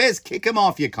plant-based. Kick them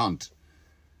off, you cunt.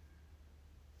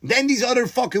 Then these other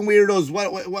fucking weirdos,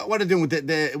 what are they doing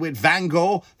with Van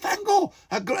Gogh? Van Gogh,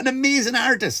 an amazing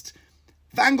artist.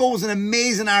 Van Gogh was an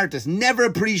amazing artist. Never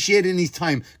appreciated in his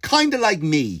time. Kind of like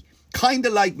me.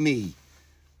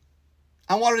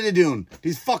 And what are they doing?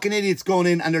 These fucking idiots going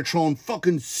in and they're throwing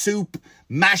fucking soup,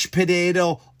 mashed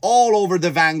potato all over the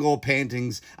Van Gogh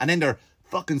paintings. And then they're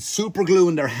fucking super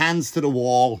gluing their hands to the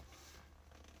wall.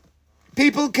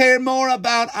 People care more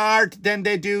about art than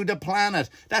they do the planet.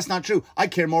 That's not true. I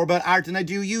care more about art than I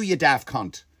do you daft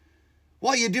cunt.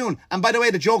 What are you doing? And by the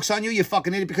way, the joke's on you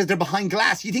fucking idiot, because they're behind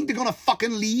glass. You think they're going to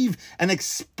fucking leave an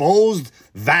exposed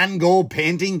Van Gogh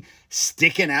painting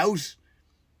sticking out?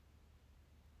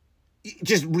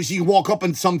 Just so you walk up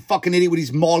and some fucking idiot with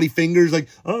his mauly fingers like,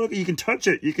 oh, look, you can touch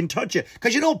it.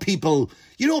 Because you know people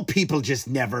just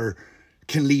never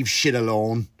can leave shit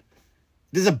alone.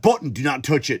 There's a button, do not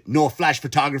touch it. No flash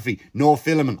photography, no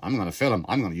filming. I'm going to film.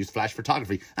 I'm going to use flash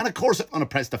photography. And of course I'm going to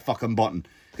press the fucking button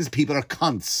because people are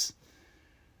cunts.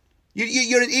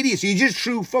 You're an idiot. So you just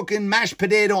threw fucking mashed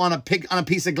potato on a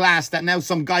piece of glass that now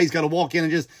some guy's got to walk in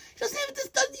and just...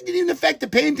 It doesn't even affect the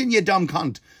painting, you dumb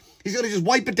cunt. He's going to just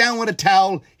wipe it down with a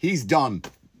towel. He's done.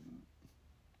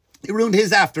 He ruined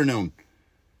his afternoon.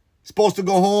 Supposed to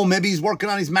go home. Maybe he's working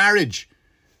on his marriage.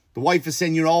 The wife is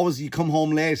saying, you come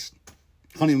home late.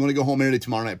 Honey, I'm going to go home early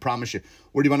tomorrow night, I promise you.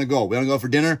 Where do you want to go? We want to go for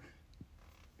dinner?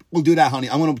 We'll do that, honey.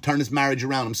 I'm going to turn this marriage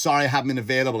around. I'm sorry I haven't been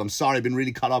available. I'm sorry I've been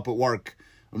really caught up at work.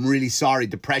 I'm really sorry.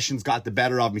 Depression's got the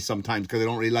better of me sometimes because I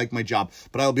don't really like my job.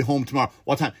 But I'll be home tomorrow.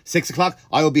 What time? 6 o'clock?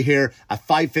 I will be here at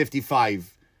 5:55.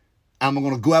 And we're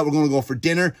going to go out. We're going to go for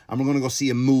dinner. And we're going to go see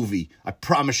a movie. I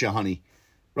promise you, honey.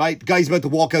 Right? The guy's about to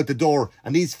walk out the door.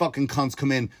 And these fucking cunts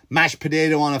come in. Mashed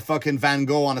potato on a fucking Van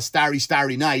Gogh on a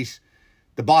starry night.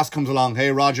 The boss comes along. Hey,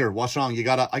 Roger, what's wrong?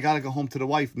 I gotta go home to the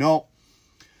wife. No.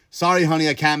 Sorry, honey,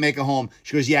 I can't make it home.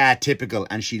 She goes, yeah, typical.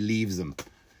 And she leaves him.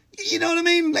 You know what I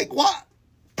mean? Like, what?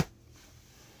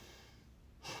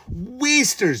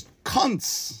 Wasters.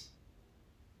 Cunts.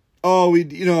 Oh,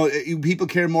 people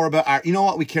care more about art. You know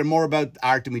what? We care more about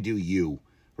art than we do you.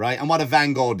 Right? And what did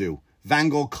Van Gogh do? Van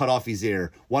Gogh cut off his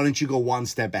ear. Why don't you go one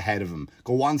step ahead of him?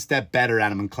 Go one step better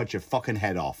at him and cut your fucking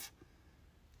head off.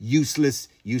 Useless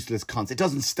cunts. It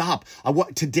doesn't stop.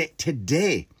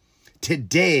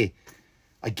 Today,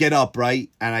 I get up, right?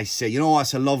 And I say, you know what?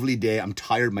 It's a lovely day. I'm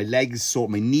tired. My legs sore.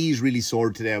 My knees really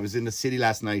sore today. I was in the city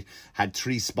last night, had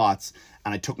 3 spots,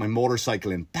 and I took my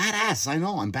motorcycle in. Badass. I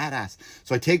know, I'm badass.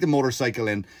 So I take the motorcycle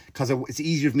in because it's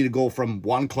easier for me to go from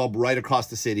one club right across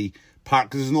the city, park,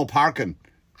 because there's no parking.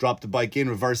 Drop the bike in,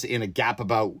 reverse it in a gap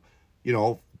about,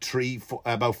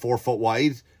 about 4 foot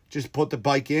wide. Just put the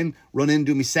bike in, run in,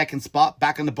 do my second spot,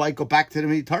 back on the bike, go back to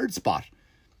my third spot.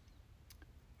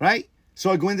 Right? So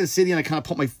I go into the city and I kind of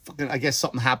put my fucking... I guess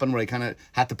something happened where I kind of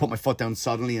had to put my foot down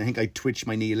suddenly, and I think I twitched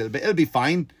my knee a little bit. It'll be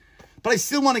fine. But I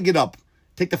still want to get up.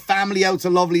 Take the family out. It's a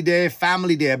lovely day.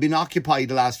 Family day. I've been occupied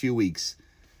the last few weeks.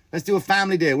 Let's do a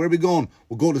family day. Where are we going?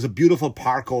 We'll go. There's a beautiful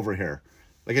park over here.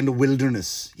 Like in the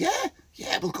wilderness. Yeah,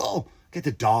 we'll go. Get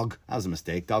the dog. That was a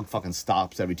mistake. Dog fucking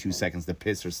stops every 2 seconds to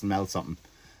piss or smell something.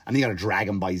 And you got to drag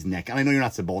him by his neck. And I know you're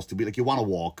not supposed to be. Like, you want to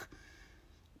walk.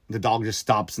 The dog just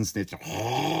stops and sniffs.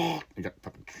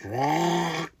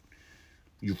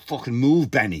 You fucking move,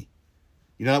 Benny.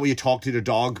 You know that way you talk to the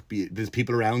dog? There's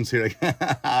people around here like,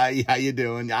 hi, how you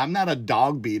doing? I'm not a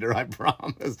dog beater, I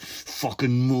promise.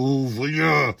 Fucking move, will you?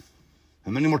 How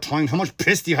many more times? How much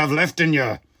piss do you have left in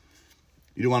you?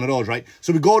 You do one of those, right?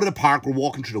 So we go to the park. We're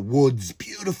walking through the woods.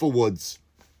 Beautiful woods.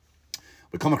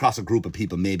 We come across a group of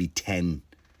people, maybe 10,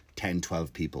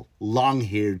 12 people.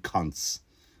 Long-haired cunts.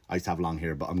 I used to have long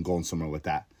hair, but I'm going somewhere with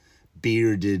that.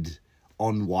 Bearded,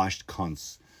 unwashed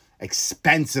cunts.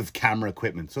 Expensive camera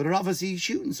equipment. So they're obviously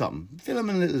shooting something.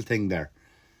 Filming a little thing there.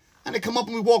 And they come up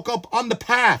and we walk up on the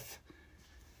path.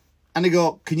 And they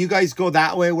go, can you guys go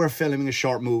that way? We're filming a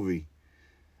short movie.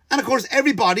 And of course,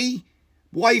 everybody,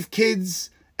 wife, kids,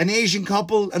 an Asian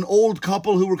couple, an old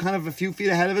couple who were kind of a few feet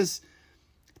ahead of us.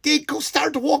 They'd go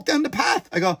start to walk down the path.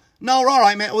 I go, no, we're all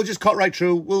right, mate. We'll just cut right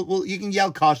through. You can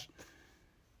yell cut.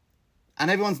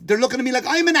 And they're looking at me like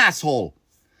I'm an asshole.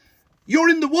 You're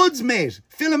in the woods, mate.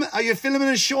 Are you filming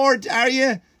a short, are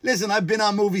you? Listen, I've been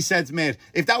on movie sets, mate.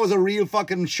 If that was a real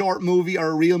fucking short movie or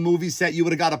a real movie set, you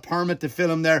would have got a permit to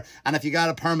film there. And if you got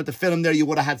a permit to film there, you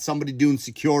would have had somebody doing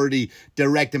security,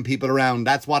 directing people around.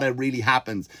 That's what it really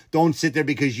happens. Don't sit there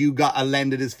because you got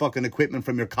lended this fucking equipment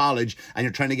from your college and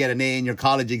you're trying to get an A in your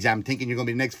college exam thinking you're going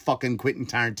to be the next fucking Quentin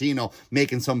Tarantino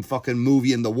making some fucking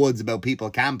movie in the woods about people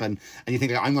camping. And you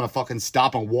think, like, I'm going to fucking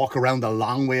stop and walk around the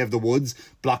long way of the woods,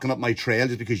 blocking up my trail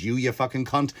just because you fucking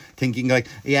cunt, thinking like,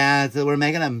 yeah, we're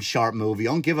making a short movie.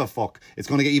 I don't give a fuck. It's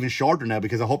going to get even shorter now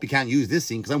because I hope you can't use this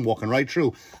scene because I'm walking right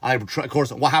through. Of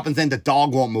course, what happens then? The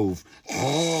dog won't move.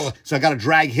 So I got to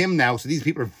drag him now. So these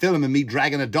people are filming me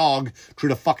dragging a dog through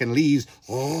the fucking leaves.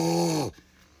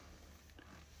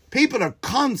 People are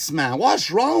cunts, man.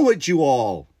 What's wrong with you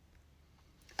all?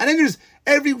 And then there's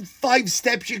every 5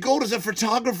 steps you go, there's a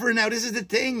photographer now. This is the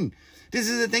thing. This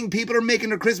is the thing. People are making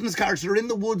their Christmas cards. They're in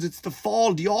the woods. It's the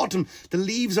fall, the autumn. The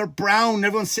leaves are brown.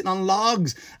 Everyone's sitting on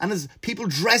logs. And there's people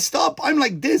dressed up. I'm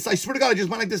like this. I swear to God, I just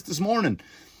went like this morning.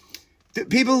 The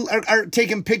people are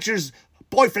taking pictures,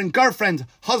 boyfriend, girlfriend,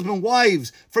 husband,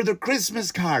 wives, for their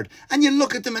Christmas card. And you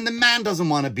look at them and the man doesn't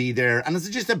want to be there. And it's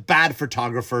just a bad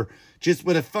photographer, just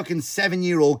with a fucking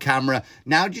 7-year-old camera.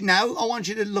 Now I want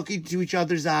you to look into each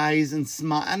other's eyes and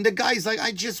smile. And the guy's like,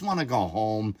 I just want to go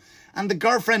home. And the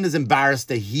girlfriend is embarrassed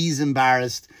that he's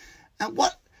embarrassed. And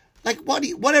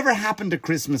whatever happened to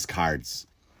Christmas cards?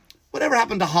 Whatever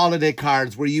happened to holiday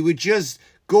cards where you would just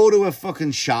go to a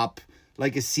fucking shop,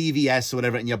 like a CVS or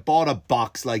whatever, and you bought a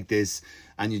box like this,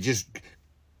 and you just,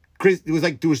 it was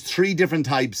like, there was 3 different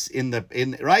types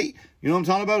right? You know what I'm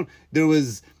talking about? There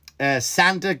was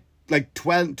Santa, like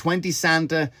 20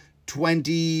 Santa,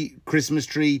 20 Christmas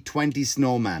tree, 20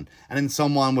 snowman. And then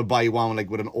someone would buy one like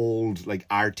with an old, like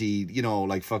arty,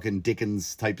 like fucking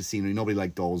Dickens type of scenery. Nobody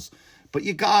liked those. But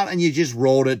you just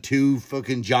wrote it to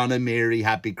fucking John and Mary,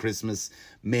 Happy Christmas,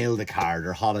 mail the card,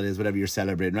 or holidays, whatever you're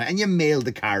celebrating, right? And you mailed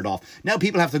the card off. Now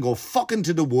people have to go fucking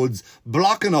to the woods,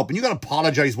 blocking up, and you got to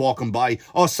apologize walking by.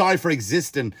 Oh, sorry for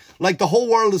existing. Like, the whole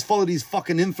world is full of these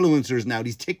fucking influencers now,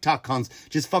 these TikTok cons,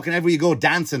 just fucking everywhere you go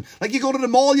dancing. Like, you go to the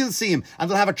mall, you'll see them, and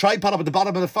they'll have a tripod up at the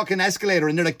bottom of the fucking escalator,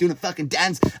 and they're like doing a fucking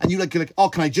dance, and you're like, oh,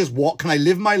 can I just walk? Can I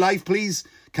live my life, please?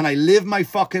 Can I live my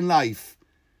fucking life?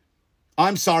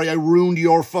 I'm sorry, I ruined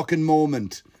your fucking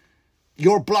moment.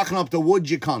 You're blocking up the wood,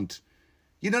 you cunt.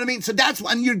 You know what I mean? So that's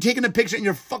when you're taking a picture and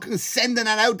you're fucking sending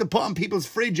that out to put on people's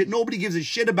fridge that nobody gives a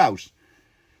shit about.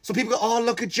 So people go, oh,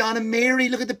 look at John and Mary.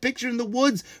 Look at the picture in the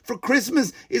woods for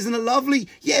Christmas. Isn't it lovely?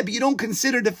 Yeah, but you don't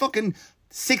consider the fucking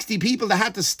 60 people that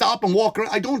had to stop and walk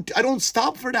around. I don't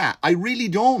stop for that. I really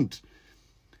don't.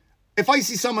 If I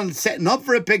see someone setting up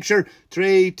for a picture,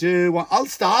 3, 2, 1, I'll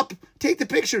stop, take the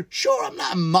picture. Sure, I'm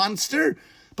not a monster.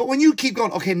 But when you keep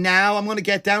going, okay, now I'm going to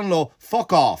get down low,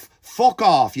 fuck off. Fuck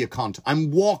off, you cunt. I'm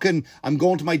walking. I'm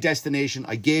going to my destination.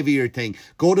 I gave you your thing.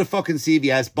 Go to fucking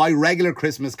CVS, buy regular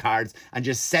Christmas cards, and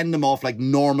just send them off like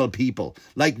normal people.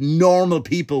 Like normal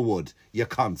people would, you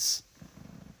cunts.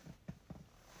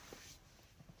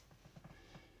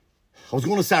 I was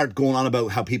going to start going on about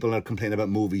how people are complaining about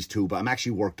movies too, but I'm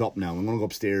actually worked up now. I'm going to go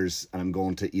upstairs and I'm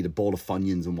going to eat a bowl of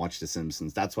Funyuns and watch The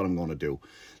Simpsons. That's what I'm going to do.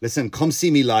 Listen, come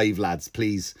see me live, lads,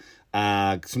 please.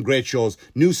 Some great shows.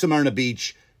 New Smyrna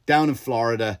Beach, down in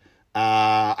Florida.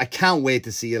 I can't wait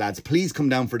to see you, lads. Please come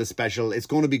down for the special. It's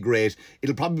going to be great.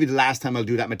 It'll probably be the last time I'll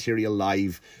do that material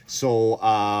live. So,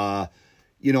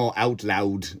 out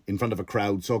loud in front of a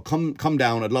crowd. So come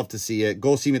down. I'd love to see you.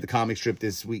 Go see me at the comic strip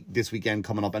this weekend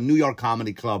coming up. A New York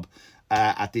Comedy Club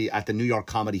at the New York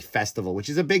Comedy Festival, which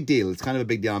is a big deal. It's kind of a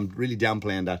big deal. I'm really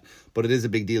downplaying that, but it is a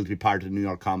big deal to be part of the New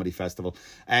York Comedy Festival.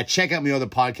 Check out my other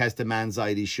podcast, The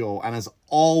Manxiety Show. And as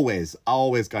always,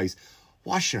 guys,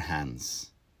 wash your hands.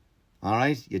 All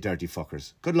right, you dirty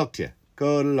fuckers. Good luck to you.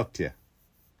 Good luck to you.